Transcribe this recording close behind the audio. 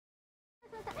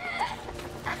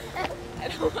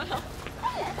don't want to.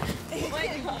 Oh my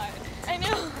God. I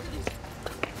know.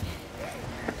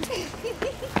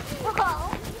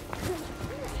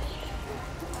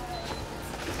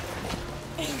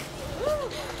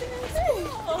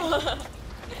 Oh.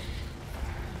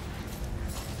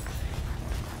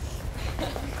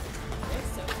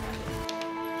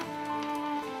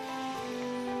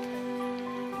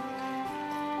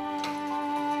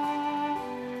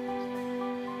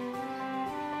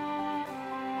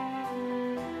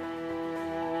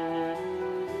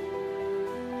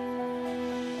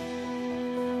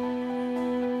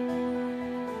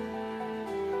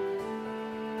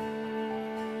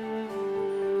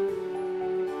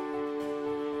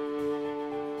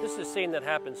 This is a scene that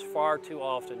happens far too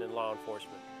often in law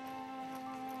enforcement.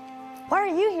 Why are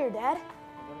you here, Dad?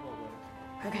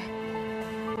 Okay.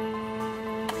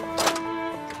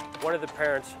 One of the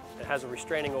parents has a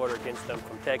restraining order against them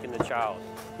from taking the child,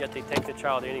 yet they take the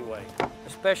child anyway,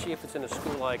 especially if it's in a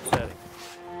school-like setting.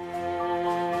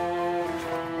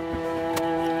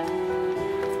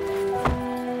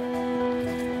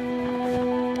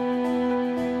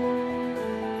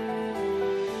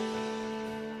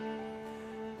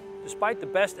 Despite the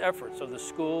best efforts of the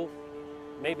school,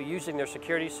 maybe using their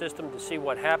security system to see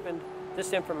what happened,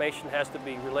 this information has to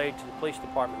be relayed to the police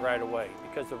department right away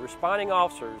because the responding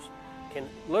officers can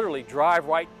literally drive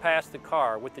right past the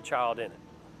car with the child in it.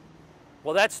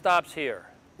 Well, that stops here.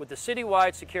 With the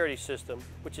citywide security system,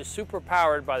 which is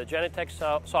superpowered by the Genetec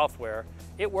software,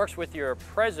 it works with your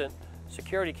present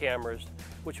security cameras,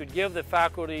 which would give the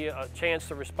faculty a chance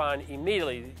to respond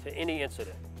immediately to any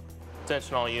incident.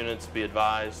 Attention all units, be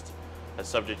advised. The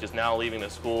subject is now leaving the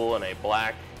school in a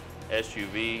black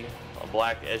SUV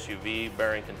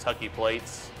bearing Kentucky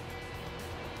plates,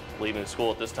 leaving the school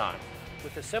at this time.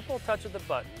 With the simple touch of the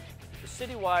button, the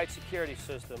citywide security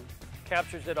system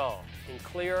captures it all in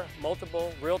clear,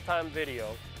 multiple, real-time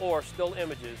video or still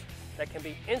images that can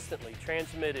be instantly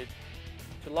transmitted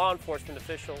to law enforcement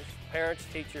officials, parents,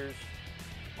 teachers,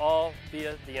 all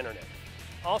via the internet.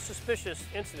 All suspicious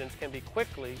incidents can be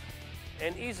quickly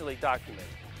and easily documented.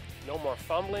 No more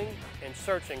fumbling and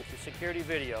searching for security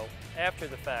video after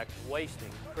the fact, wasting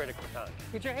critical time.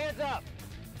 Get your hands up.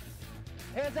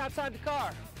 Hands outside the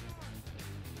car.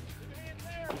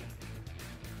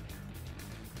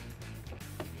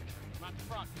 Come out the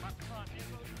front, come out the front.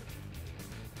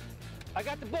 I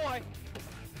got the boy.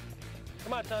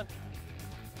 Come on, son.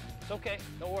 It's okay,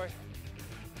 don't worry.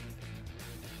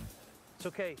 It's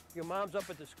okay. Your mom's up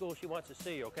at the school. She wants to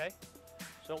see you, okay?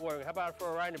 So don't worry. How about for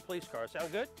a ride in a police car?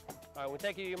 Sound good? All right, we'll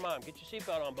take you to your mom. Get your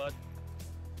seatbelt on, bud.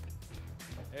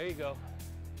 There you go.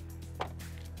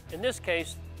 In this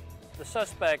case, the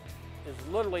suspect is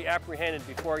literally apprehended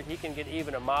before he can get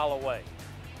even a mile away.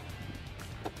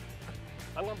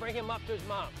 I'm going to bring him up to his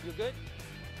mom. You good?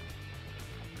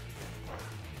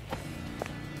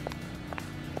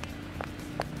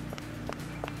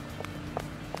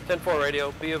 (10-4)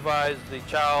 radio, be advised the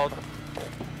child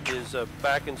is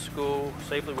back in school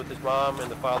safely with his mom and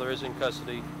the father is in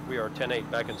custody. We are 10-8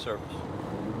 back in service.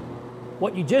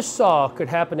 What you just saw could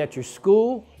happen at your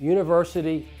school,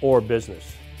 university, or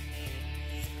business.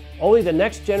 Only the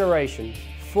next generation,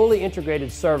 fully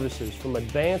integrated services from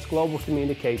Advanced Global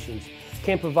Communications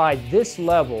can provide this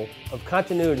level of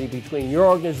continuity between your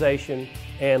organization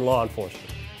and law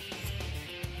enforcement.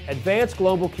 Advanced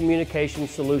Global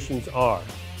Communications solutions are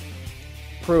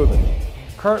proven,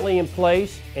 currently in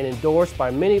place and endorsed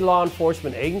by many law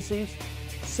enforcement agencies,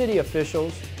 city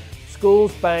officials,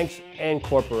 schools, banks, and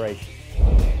corporations.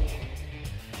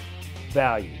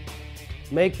 Value.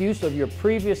 Make use of your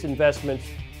previous investments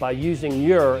by using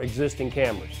your existing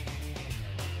cameras.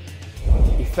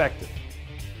 Effective.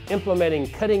 Implementing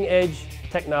cutting-edge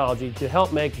technology to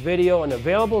help make video an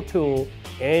available tool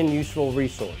and useful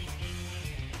resource.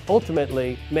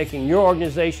 Ultimately, making your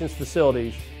organization's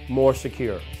facilities more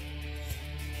secure.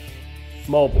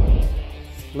 Mobile.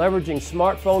 Leveraging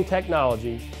smartphone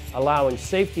technology, allowing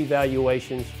safety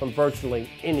evaluations from virtually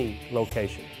any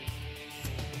location.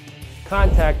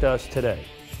 Contact us today.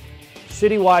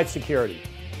 Citywide Security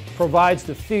provides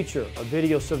the future of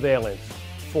video surveillance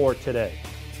for today.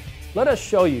 Let us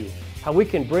show you how we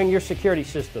can bring your security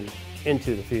system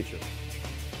into the future.